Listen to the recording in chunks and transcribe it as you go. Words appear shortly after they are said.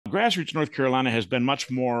grassroots North Carolina has been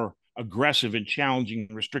much more aggressive in challenging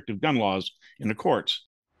restrictive gun laws in the courts.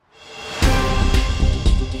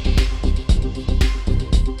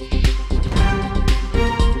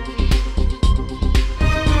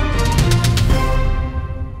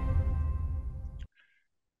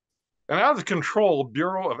 An out-of-control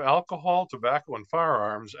Bureau of Alcohol, Tobacco, and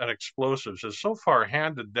Firearms and Explosives has so far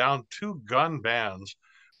handed down 2 gun bans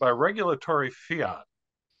by regulatory fiat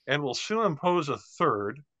and will soon impose a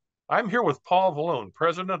third. I'm here with Paul Valone,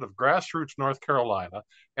 president of Grassroots North Carolina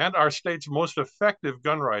and our state's most effective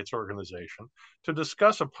gun rights organization, to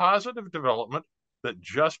discuss a positive development that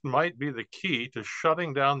just might be the key to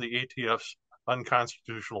shutting down the ATF's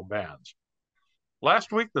unconstitutional bans.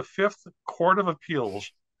 Last week, the Fifth Court of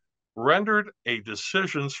Appeals rendered a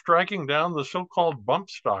decision striking down the so-called bump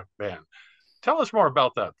stock ban. Tell us more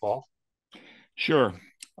about that, Paul. Sure.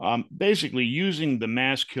 Basically, using the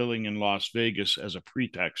mass killing in Las Vegas as a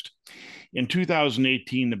pretext, in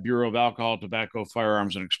 2018, the Bureau of Alcohol, Tobacco,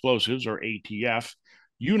 Firearms, and Explosives, or ATF,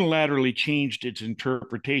 unilaterally changed its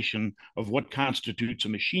interpretation of what constitutes a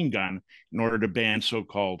machine gun in order to ban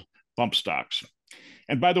so-called bump stocks.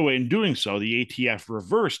 And by the way, in doing so, the ATF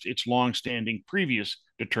reversed its longstanding previous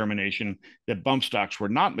determination that bump stocks were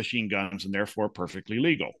not machine guns and therefore perfectly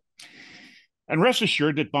legal. And rest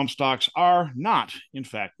assured that bump stocks are not, in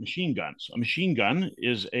fact, machine guns. A machine gun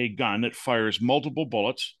is a gun that fires multiple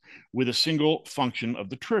bullets with a single function of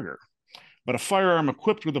the trigger. But a firearm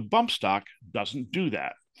equipped with a bump stock doesn't do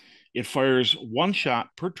that. It fires one shot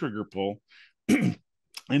per trigger pull, and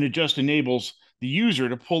it just enables the user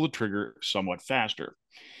to pull the trigger somewhat faster.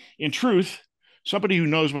 In truth, somebody who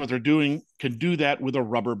knows what they're doing can do that with a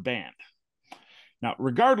rubber band. Now,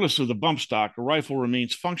 regardless of the bump stock, a rifle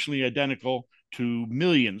remains functionally identical to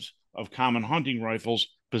millions of common hunting rifles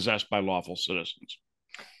possessed by lawful citizens.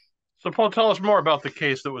 So, Paul, tell us more about the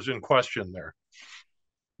case that was in question there.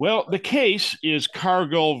 Well, the case is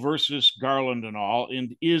Cargill versus Garland and all,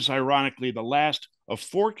 and is ironically the last of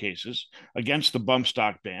 4 cases against the bump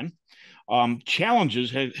stock ban.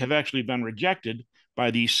 Challenges have actually been rejected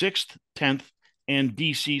by the 6th, 10th, and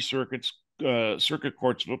DC circuit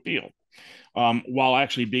courts of appeal, while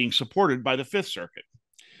actually being supported by the 5th Circuit.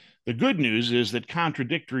 The good news is that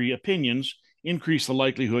contradictory opinions increase the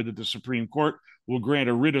likelihood that the Supreme Court will grant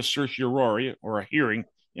a writ of certiorari, or a hearing,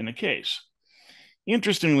 in the case.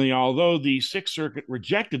 Interestingly, although the 6th Circuit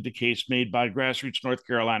rejected the case made by Grassroots North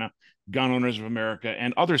Carolina, Gun Owners of America,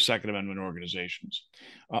 and other Second Amendment organizations,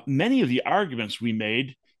 many of the arguments we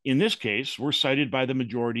made in this case were cited by the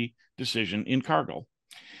majority decision in Cargill.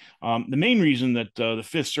 The main reason that the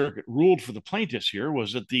 5th Circuit ruled for the plaintiffs here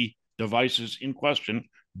was that the devices in question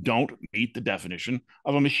don't meet the definition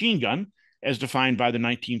of a machine gun as defined by the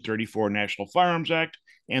 1934 National Firearms Act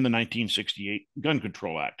and the 1968 Gun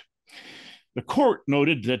Control Act. The court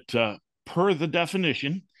noted that per the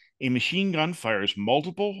definition, a machine gun fires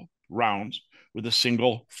multiple rounds with a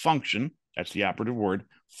single function, that's the operative word,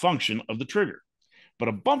 function of the trigger. But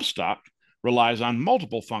a bump stock relies on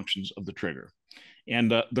multiple functions of the trigger. And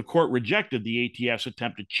the court rejected the ATF's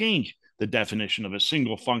attempt to change the definition of a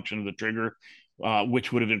single function of the trigger,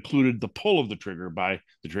 which would have included the pull of the trigger by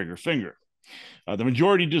the trigger finger. The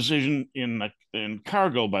majority decision in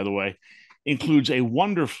Cargill, by the way, includes a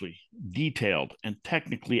wonderfully detailed and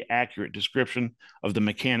technically accurate description of the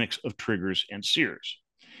mechanics of triggers and sears,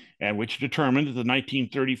 and which determined that the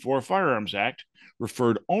 1934 Firearms Act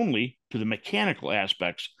referred only to the mechanical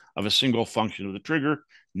aspects of a single function of the trigger,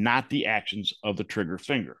 not the actions of the trigger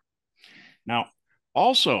finger. Now,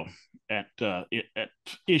 also at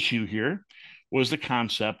issue here was the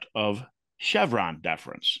concept of Chevron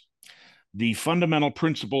deference. The fundamental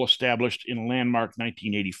principle established in a landmark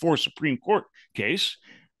 1984 Supreme Court case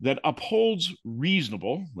that upholds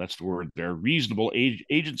reasonable, that's the word there, reasonable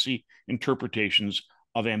agency interpretations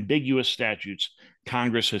of ambiguous statutes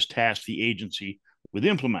Congress has tasked the agency with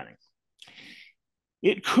implementing.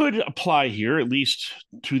 It could apply here, at least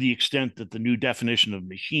to the extent that the new definition of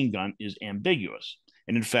machine gun is ambiguous.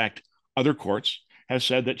 And in fact, other courts have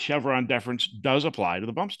said that Chevron deference does apply to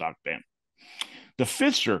the bump stock ban. The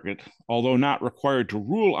 5th Circuit, although not required to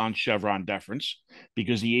rule on Chevron deference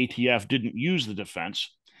because the ATF didn't use the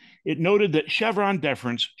defense, it noted that Chevron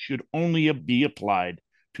deference should only be applied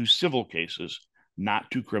to civil cases,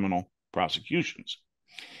 not to criminal prosecutions.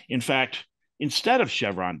 In fact, instead of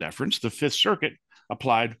Chevron deference, the 5th Circuit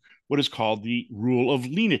applied what is called the rule of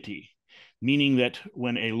lenity, meaning that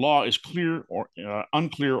when a law is clear or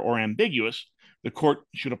unclear or ambiguous, the court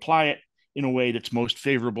should apply it in a way that's most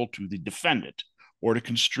favorable to the defendant, or to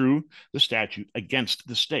construe the statute against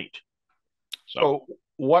the state. So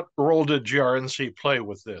What role did GRNC play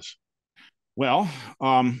with this? Well,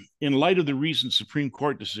 in light of the recent Supreme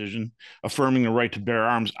Court decision affirming the right to bear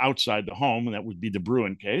arms outside the home, and that would be the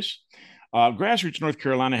Bruin case, grassroots North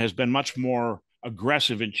Carolina has been much more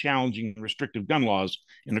aggressive in challenging restrictive gun laws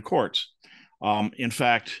in the courts. In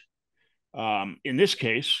fact, in this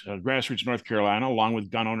case, grassroots North Carolina, along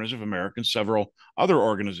with Gun Owners of America and several other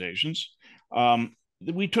organizations,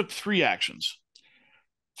 we took three actions.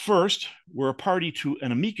 First, we're a party to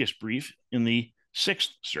an amicus brief in the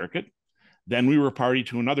Sixth Circuit. Then we were a party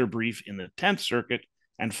to another brief in the 10th Circuit.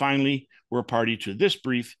 And finally, we're a party to this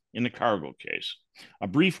brief in the Cargill case, a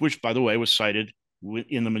brief which, by the way, was cited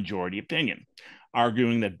in the majority opinion,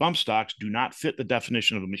 arguing that bump stocks do not fit the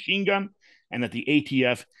definition of a machine gun and that the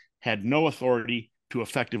ATF had no authority to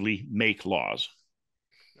effectively make laws.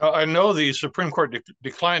 I know the Supreme Court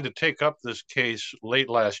declined to take up this case late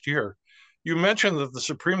last year. You mentioned that the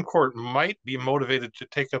Supreme Court might be motivated to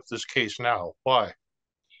take up this case now. Why?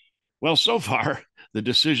 Well, so far, the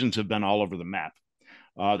decisions have been all over the map.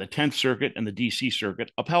 The 10th Circuit and the DC Circuit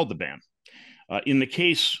upheld the ban. In the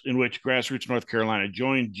case in which grassroots North Carolina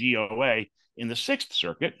joined GOA in the Sixth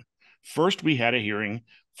Circuit, first we had a hearing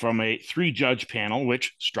from a three-judge panel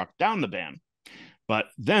which struck down the ban. But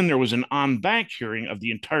then there was an en banc hearing of the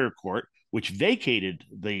entire court, which vacated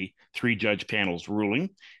the three-judge panel's ruling,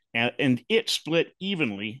 and it split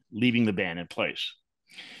evenly, leaving the ban in place.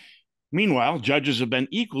 Meanwhile, judges have been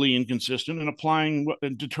equally inconsistent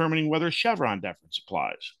in determining whether Chevron deference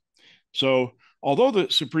applies. So, although the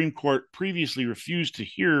Supreme Court previously refused to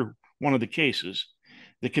hear one of the cases,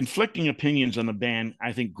 the conflicting opinions on the ban,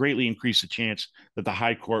 I think, greatly increase the chance that the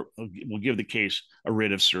High Court will give the case a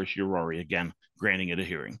writ of certiorari, again, granting it a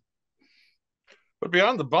hearing. But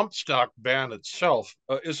beyond the bump stock ban itself,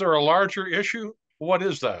 is there a larger issue? What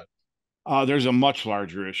is that? There's a much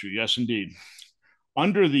larger issue, yes, indeed.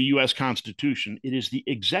 Under the U.S. Constitution, it is the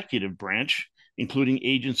executive branch, including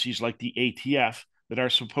agencies like the ATF, that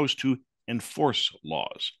are supposed to enforce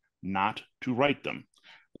laws, not to write them.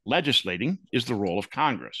 Legislating is the role of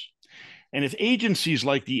Congress. And if agencies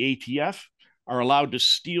like the ATF are allowed to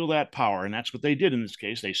steal that power, and that's what they did in this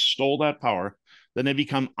case, they stole that power, then they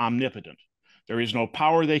become omnipotent. There is no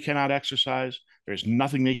power they cannot exercise, there's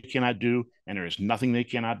nothing they cannot do, and there is nothing they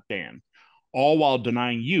cannot ban, all while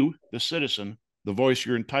denying you, the citizen, the voice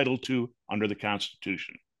you're entitled to under the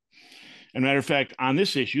Constitution. As a matter of fact, on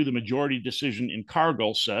this issue, the majority decision in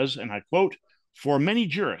Cargill says, and I quote, "For many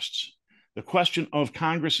jurists, the question of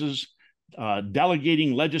Congress's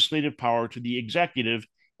delegating legislative power to the executive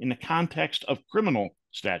in the context of criminal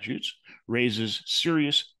statutes raises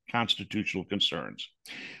serious constitutional concerns.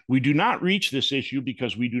 We do not reach this issue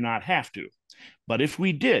because we do not have to, but if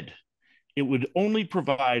we did, it would only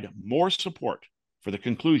provide more support for the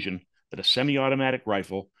conclusion that a semi-automatic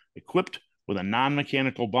rifle equipped with a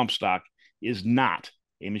non-mechanical bump stock is not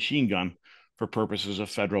a machine gun for purposes of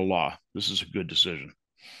federal law." This is a good decision.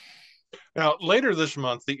 Now, later this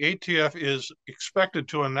month, the ATF is expected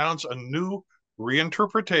to announce a new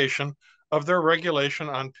reinterpretation of their regulation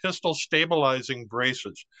on pistol stabilizing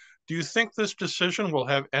braces. Do you think this decision will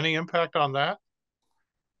have any impact on that?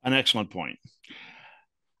 An excellent point.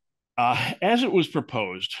 As it was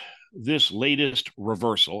proposed, this latest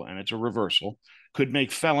reversal, and it's a reversal, could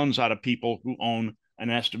make felons out of people who own an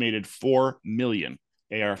estimated 4 million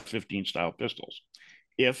AR-15 style pistols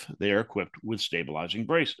if they are equipped with stabilizing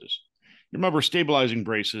braces. Remember, stabilizing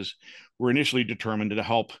braces were initially determined to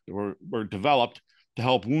help, or were developed to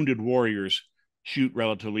help wounded warriors shoot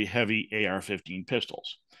relatively heavy AR-15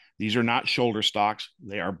 pistols. These are not shoulder stocks,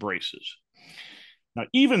 they are braces. Now,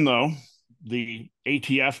 even though the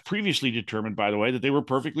ATF previously determined, by the way, that they were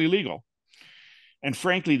perfectly legal, and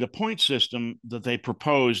frankly, the point system that they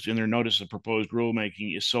proposed in their notice of proposed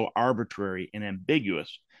rulemaking is so arbitrary and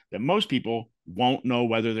ambiguous that most people won't know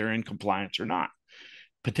whether they're in compliance or not,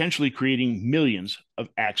 potentially creating millions of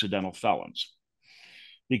accidental felons.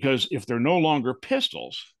 Because if they're no longer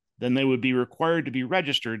pistols, then they would be required to be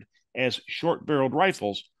registered as short-barreled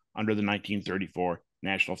rifles under the 1934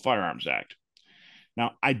 National Firearms Act.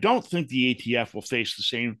 Now, I don't think the ATF will face the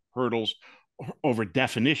same hurdles over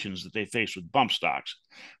definitions that they face with bump stocks.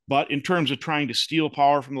 But in terms of trying to steal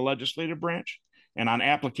power from the legislative branch and on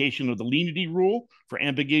application of the lenity rule for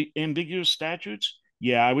ambiguous statutes,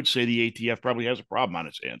 yeah, I would say the ATF probably has a problem on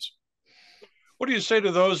its hands. What do you say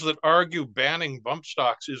to those that argue banning bump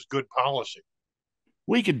stocks is good policy?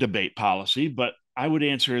 We could debate policy, but I would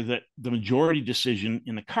answer that the majority decision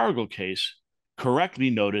in the Cargill case correctly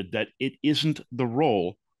noted that it isn't the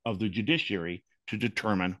role of the judiciary to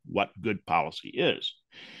determine what good policy is.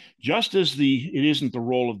 Just as it isn't the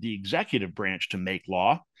role of the executive branch to make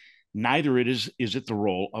law, neither is it the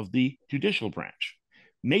role of the judicial branch.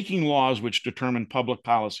 Making laws which determine public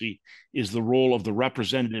policy is the role of the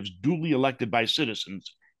representatives duly elected by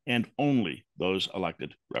citizens, and only those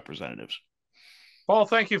elected representatives. Paul,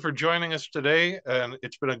 thank you for joining us today, and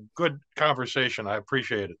it's been a good conversation. I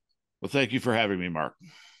appreciate it. Well, thank you for having me, Mark.